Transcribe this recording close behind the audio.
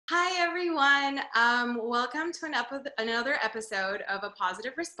Hi, everyone. Welcome to another episode of A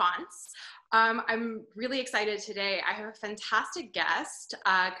Positive Response. I'm really excited today. I have a fantastic guest,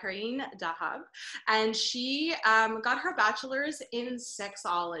 Carine Dahab, and she got her bachelor's in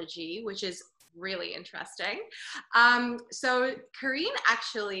sexology, which is really interesting. So Carine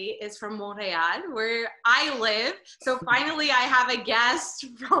actually is from Montreal, where I live. So finally I have a guest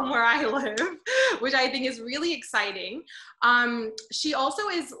from where I live, which I think is really exciting. She also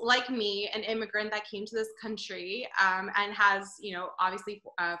is, like me, an immigrant that came to this country and has, obviously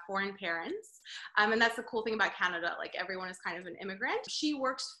foreign parents. And that's the cool thing about Canada. Like, everyone is kind of an immigrant. She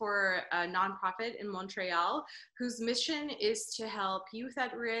works for a nonprofit in Montreal whose mission is to help youth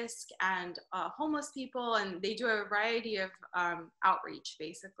at risk and homeless people. And they do a variety of outreach,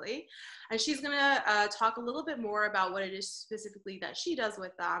 basically. And she's going to talk a little bit more about what it is specifically that she does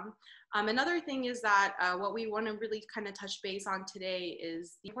with them. Another thing is that what we want to really kind of touch base on today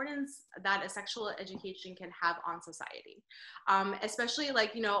is the importance that a sexual education can have on society. Especially,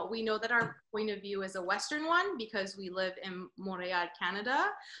 we know that our point of view is a Western one because we live in Montreal, Canada.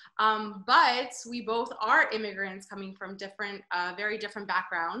 But we both are immigrants coming from very different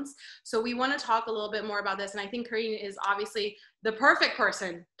backgrounds. So we want to talk a little bit more about this. And I think Carine is obviously the perfect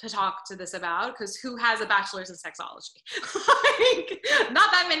person to talk to this about, because who has a bachelor's in sexology?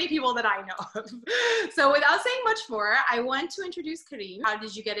 Not that many people that I know of. So without saying much more, I want to introduce Carine. How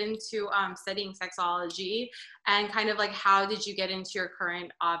did you get into studying sexology, and kind of like how did you get into your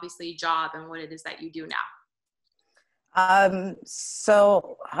current, obviously, job and what it is that you do now?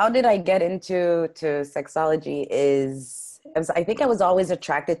 So how did I get into sexology I think I was always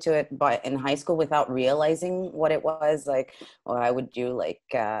attracted to it, but in high school without realizing what it was. Like, well, I would do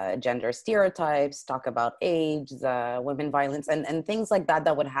gender stereotypes, talk about age, women violence, and things like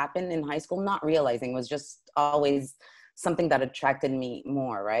that would happen in high school, not realizing. It was just always something that attracted me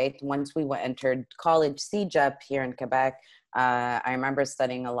more, right? Once we entered college, CEGEP here in Quebec, I remember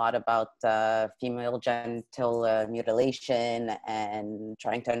studying a lot about female genital mutilation and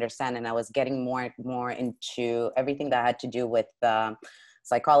trying to understand. And I was getting more into everything that had to do with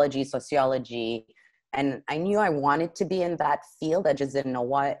psychology, sociology. And I knew I wanted to be in that field. I just didn't know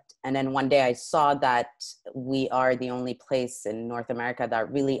what. And then one day I saw that we are the only place in North America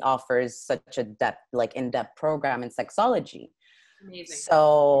that really offers such a in-depth program in sexology. Amazing.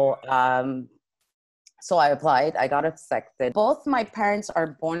 So I applied, I got accepted. Both my parents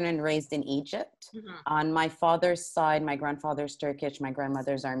are born and raised in Egypt. Mm-hmm. On my father's side, my grandfather's Turkish, my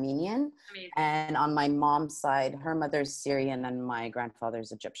grandmother's Armenian. Amazing. And on my mom's side, her mother's Syrian and my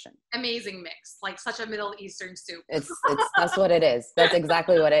grandfather's Egyptian. Amazing mix, like such a Middle Eastern soup. That's what it is. That's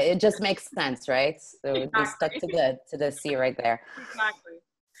exactly what it just makes sense, right? So Exactly. We stuck to the sea right there. Exactly.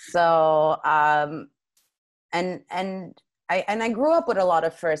 So, I grew up with a lot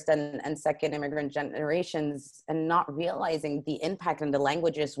of first and second immigrant generations, and not realizing the impact and the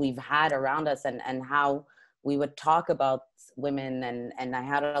languages we've had around us, and how we would talk about women. And I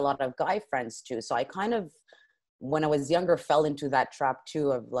had a lot of guy friends too. So I kind of, when I was younger, fell into that trap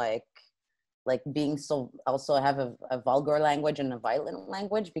too of like being so, also have a vulgar language and a violent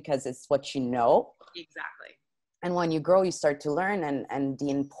language because it's what you know. Exactly. And when you grow, you start to learn and the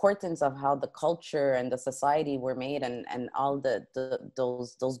importance of how the culture and the society were made, and all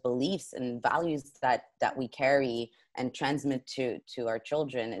those beliefs and values that we carry and transmit to our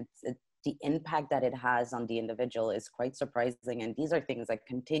children. The impact that it has on the individual is quite surprising. And these are things I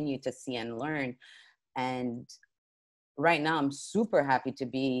continue to see and learn. And right now I'm super happy to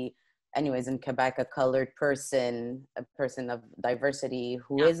be, anyways, in Quebec, a colored person, a person of diversity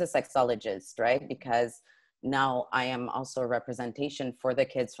who is a sexologist, right? Because now I am also a representation for the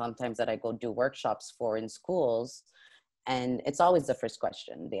kids sometimes that I go do workshops for in schools. And it's always the first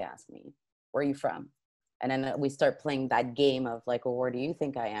question they ask me, where are you from? And then we start playing that game of like, well, where do you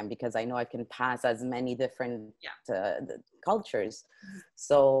think I am? Because I know I can pass as many different cultures. Mm-hmm.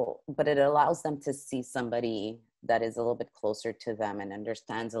 So, but it allows them to see somebody that is a little bit closer to them and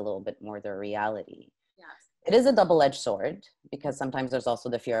understands a little bit more their reality. Yes. It is a double-edged sword because sometimes there's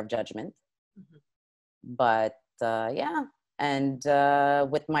also the fear of judgment. Mm-hmm. But and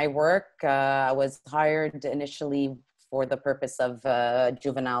with my work, I was hired initially for the purpose of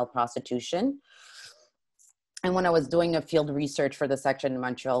juvenile prostitution. And when I was doing a field research for the section in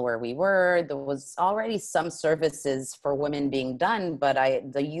Montreal where we were, there was already some services for women being done, but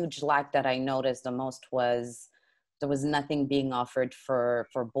the huge lack that I noticed the most was there was nothing being offered for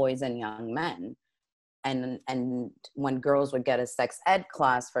boys and young men. And when girls would get a sex ed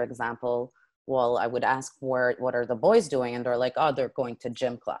class, for example, well, I would ask what are the boys doing? And they're like, oh, they're going to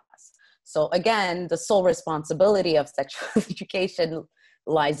gym class. So again, the sole responsibility of sexual education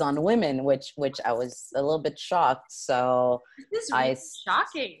lies on women, which I was a little bit shocked. So This is really I,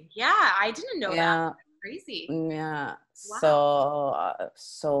 shocking. Yeah, I didn't know that. yeah, Crazy. yeah. Wow.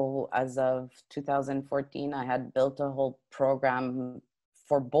 So as of 2014, I had built a whole program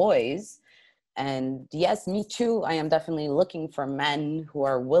for boys. And yes, me too. I am definitely looking for men who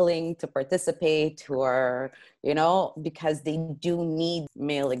are willing to participate, who are, because they do need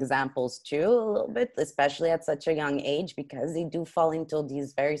male examples too, a little bit, especially at such a young age, because they do fall into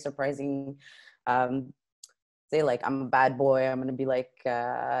these very surprising, say like, I'm a bad boy. I'm going to be like,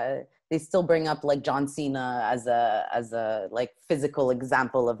 they still bring up like John Cena as a like physical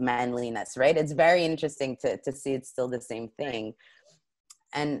example of manliness, right? It's very interesting to see it's still the same thing.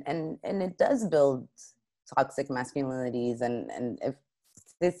 And it does build toxic masculinities, and if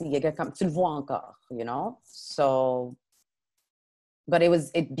this tu le vois encore, so but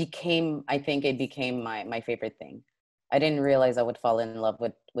it became my favorite thing. I didn't realize I would fall in love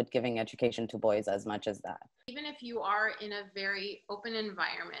with giving education to boys as much as that. Even if you are in a very open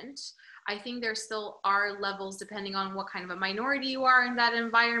environment, I think there still are levels depending on what kind of a minority you are in that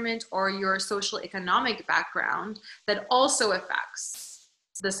environment or your social economic background that also affects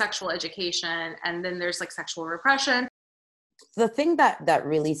the sexual education. And then there's like sexual repression. The thing that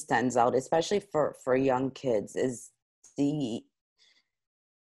really stands out, especially for young kids, is the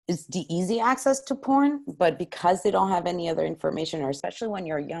easy access to porn, but because they don't have any other information, or especially when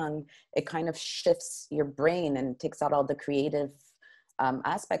you're young, it kind of shifts your brain and takes out all the creative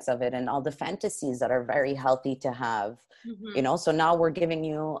aspects of it and all the fantasies that are very healthy to have. Mm-hmm. So now we're giving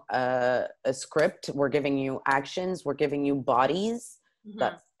you a script, we're giving you actions, we're giving you bodies,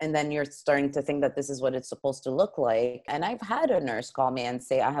 Mm-hmm. and then you're starting to think that this is what it's supposed to look like. And I've had a nurse call me and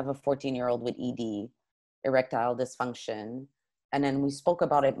say, I have a 14-year-old with ED, erectile dysfunction. And then we spoke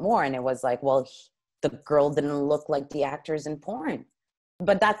about it more, and it was like, well, the girl didn't look like the actors in porn.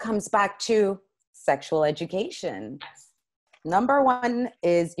 But that comes back to sexual education. Yes. Number one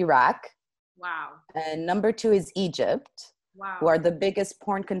is Iraq. Wow. And number two is Egypt, Wow. who are the biggest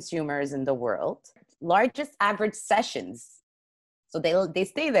porn consumers in the world. Largest average sessions. So they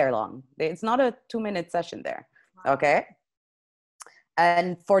stay there long. It's not a 2-minute session there. Wow. Okay.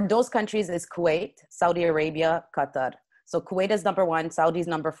 And for those countries is Kuwait, Saudi Arabia, Qatar. So Kuwait is number one, Saudi is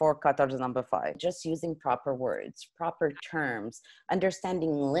number 4, Qatar is number 5. Just using proper words, proper terms,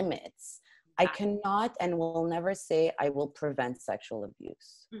 understanding limits. I cannot and will never say I will prevent sexual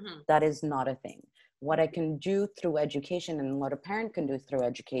abuse. Mm-hmm. That is not a thing. What I can do through education, and what a parent can do through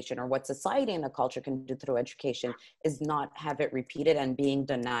education, or what society and a culture can do through education, is not have it repeated and being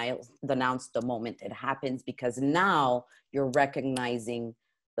denounced the moment it happens, because now you're recognizing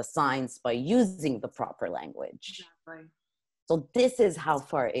the signs by using the proper language. Exactly. So this is how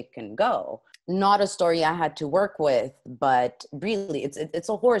far it can go. Not a story I had to work with, but really it's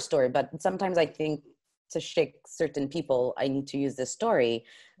a horror story. But sometimes I think to shake certain people, I need to use this story.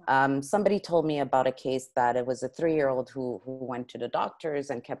 Somebody told me about a case that it was a 3-year-old who went to the doctors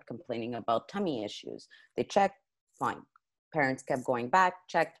and kept complaining about tummy issues. They checked, fine. Parents kept going back,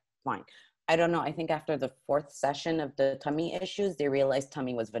 checked, fine. I don't know. I think after the 4th session of the tummy issues, they realized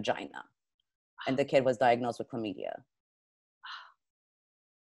tummy was vagina, and the kid was diagnosed with chlamydia.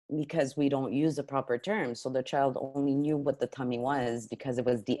 Because we don't use the proper terms. So the child only knew what the tummy was because it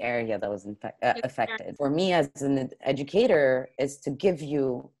was the area that was affected. For me as an educator is to give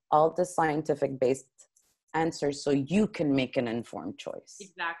you all the scientific based answers so you can make an informed choice.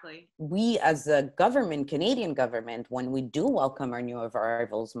 Exactly. We as a government, Canadian government, when we do welcome our new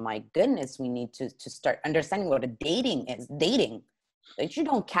arrivals, my goodness, we need to start understanding what a dating is. Dating. That you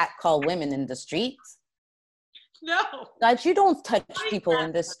don't catcall women in the streets. No. That you don't touch people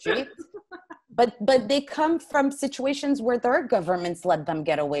in the street. But they come from situations where their governments let them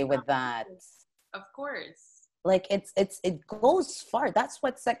get away with that. Of course. Like it goes far. That's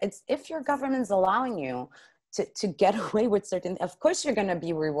what it's if your government's allowing you to get away with certain, of course you're gonna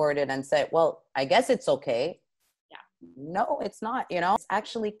be rewarded and say, well, I guess it's okay. Yeah. No, it's not, It's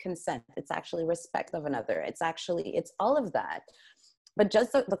actually consent. It's actually respect of another. It's all of that. But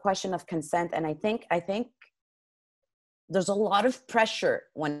just the question of consent, and I think there's a lot of pressure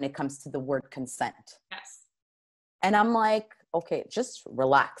when it comes to the word consent. Yes. And I'm like, okay, just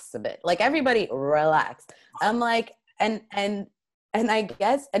relax a bit. Like everybody relax. I'm like, and I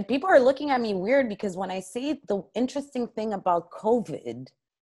guess, and people are looking at me weird because when I say the interesting thing about COVID,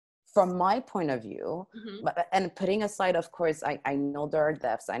 from my point of view, mm-hmm. and putting aside, of course, I know there are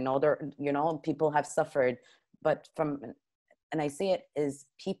deaths. I know people have suffered, but and I say it is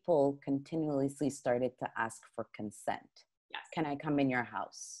people continuously started to ask for consent. Yes. Can I come in your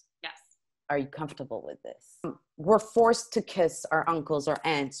house? Yes. are you comfortable with this? We're forced to kiss our uncles or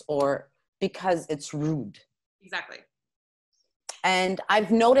aunts or because it's rude. Exactly. And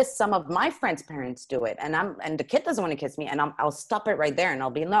I've noticed some of my friends' parents do it, and the kid doesn't want to kiss me, and I'll stop it right there, and I'll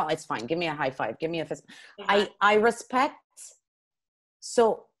be, no, it's fine. Give me a high five. Give me a fist. Exactly. I respect.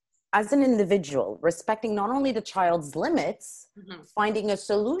 So as an individual, respecting not only the child's limits, finding a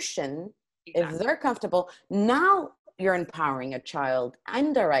solution if they're comfortable. Now you're empowering a child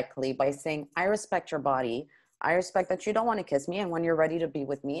indirectly by saying, I respect your body. I respect that you don't want to kiss me. And when you're ready to be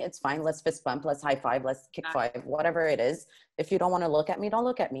with me, it's fine. Let's fist bump. Let's high five. Let's kick five, whatever it is. If you don't want to look at me, don't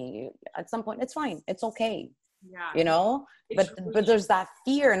look at me. At some point, it's fine. It's okay. Yeah. You know, but there's that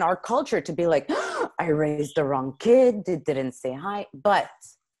fear in our culture to be like, oh, I raised the wrong kid. Didn't say hi. But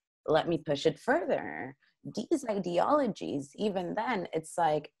let me push it further. These ideologies, even then, it's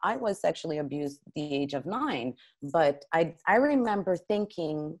like, I was sexually abused at the age of 9, but I remember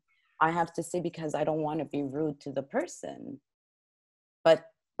thinking, I have to say because I don't want to be rude to the person. But,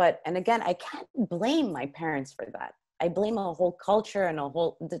 and again, I can't blame my parents for that. I blame a whole culture and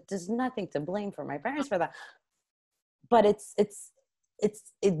there's nothing to blame for my parents for that. But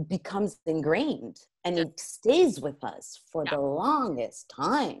it becomes ingrained and it stays with us for the longest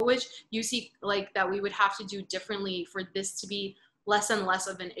time. Which you see like that we would have to do differently for this to be less and less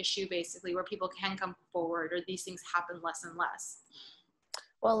of an issue, basically, where people can come forward or these things happen less and less.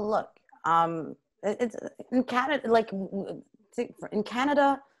 Well, look, it's in Canada, like in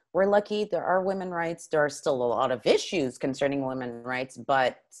Canada, we're lucky. There are women's rights. There are still a lot of issues concerning women's rights,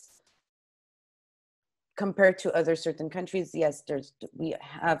 but compared to other certain countries, yes, we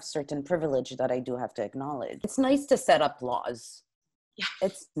have certain privilege that I do have to acknowledge. It's nice to set up laws. Yeah.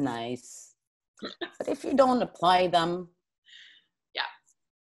 It's nice. But if you don't apply them,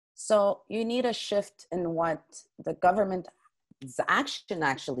 so you need a shift in what the government's action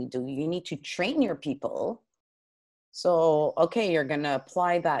actually do. You need to train your people. So, okay, you're going to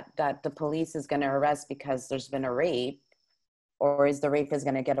apply that the police is going to arrest because there's been a rape, or is the rapist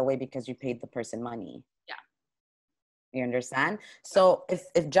going to get away because you paid the person money? Yeah. You understand? So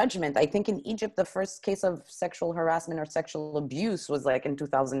if judgment, I think in Egypt, the first case of sexual harassment or sexual abuse was like in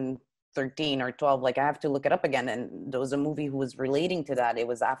 2013 or 12. Like, I have to look it up again. And there was a movie who was relating to that. It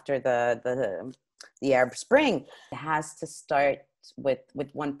was after the Arab Spring. It has to start with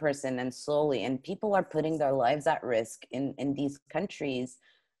one person and slowly. And people are putting their lives at risk in these countries.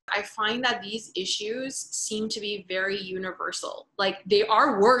 I find that these issues seem to be very universal. Like, they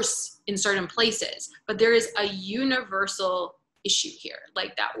are worse in certain places, but there is a universal issue here,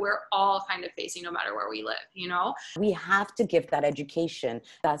 like that we're all kind of facing no matter where we live, you know? We have to give that education.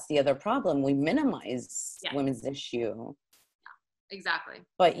 That's the other problem. We minimize women's issue. Exactly.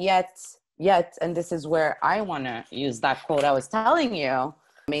 But yet, and this is where I want to use that quote I was telling you,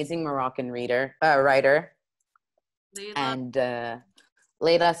 amazing Moroccan writer, and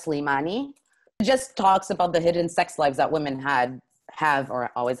Leila Slimani, just talks about the hidden sex lives that women have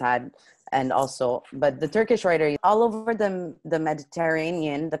or always had. And also, but the Turkish writer, all over the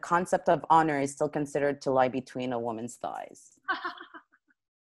Mediterranean, the concept of honor is still considered to lie between a woman's thighs.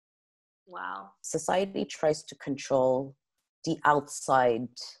 Wow. Society tries to control the outside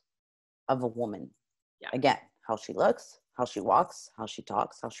of a woman. Yeah. Again, how she looks, how she walks, how she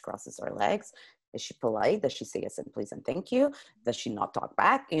talks, how she crosses her legs. Is she polite? Does she say yes and please and thank you? Does she not talk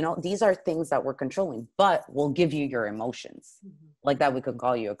back? You know, these are things that we're controlling, but we'll give you your emotions. Mm-hmm. Like that, we could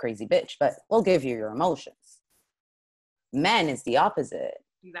call you a crazy bitch, but we'll give you your emotions. Men is the opposite.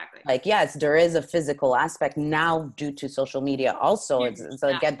 Exactly. Like, yes, there is a physical aspect now due to social media. Also, it's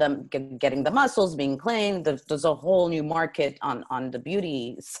like getting the muscles being claimed. There's a whole new market on the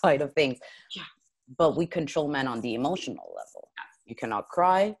beauty side of things. Yeah. But we control men on the emotional level. Yeah. You cannot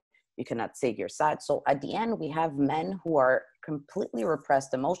cry. You cannot say you're sad. So at the end, we have men who are completely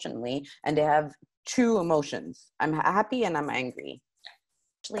repressed emotionally, and they have two emotions. I'm happy and I'm angry.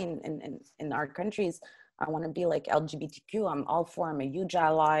 Especially in our countries, I want to be like LGBTQ. I'm all for. I'm a huge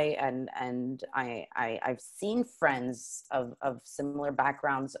ally, and I've seen friends of similar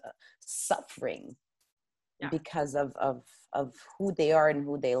backgrounds suffering because of who they are and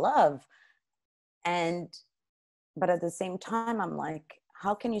who they love. But at the same time, I'm like,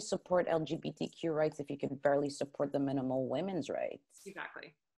 how can you support LGBTQ rights if you can barely support the minimal women's rights?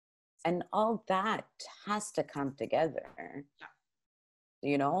 Exactly. And all that has to come together. Yeah.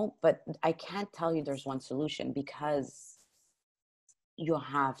 You know, but I can't tell you there's one solution because you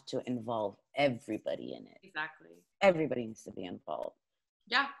have to involve everybody in it. Exactly. Everybody needs to be involved.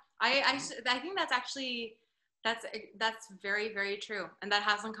 Yeah, I think that's actually, that's very, very true. And that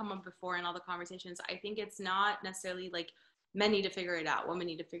hasn't come up before in all the conversations. I think it's not necessarily like men need to figure it out. Women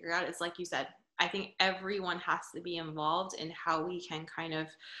need to figure it out. It's like you said, I think everyone has to be involved in how we can kind of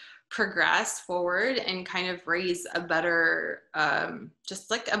progress forward and kind of raise a better,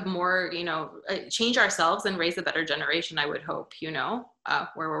 just like a more, change ourselves and raise a better generation, I would hope, where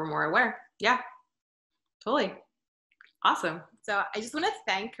we're more aware. Yeah, totally. Awesome. So I just want to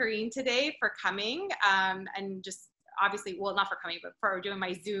thank Carine today for coming, and just obviously, well, not for coming, but for doing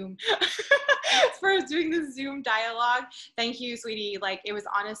my Zoom, for doing the Zoom dialogue. Thank you, sweetie. Like, it was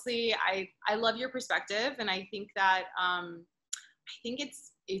honestly, I love your perspective. And I think that, I think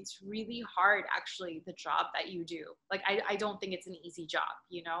it's really hard, actually, the job that you do. Like, I don't think it's an easy job,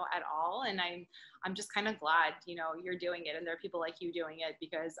 at all. And I'm just kind of glad, you're doing it and there are people like you doing it,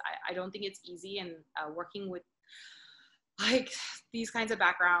 because I don't think it's easy. And working with like these kinds of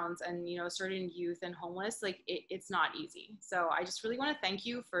backgrounds and, certain youth and homeless, like it's not easy. So I just really want to thank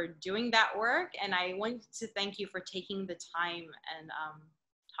you for doing that work. And I want to thank you for taking the time and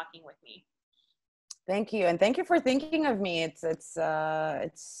talking with me. Thank you, and thank you for thinking of me. It's so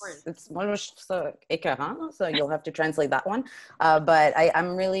écœurant, so you'll have to translate that one. But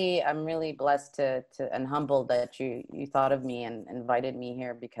I'm really blessed to and humbled that you thought of me and invited me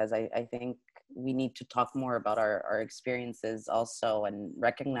here, because I think we need to talk more about our experiences also, and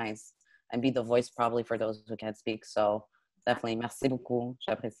recognize and be the voice probably for those who can't speak. So definitely, merci beaucoup,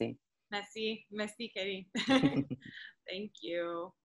 j'apprécie. Merci, Carine. Thank you.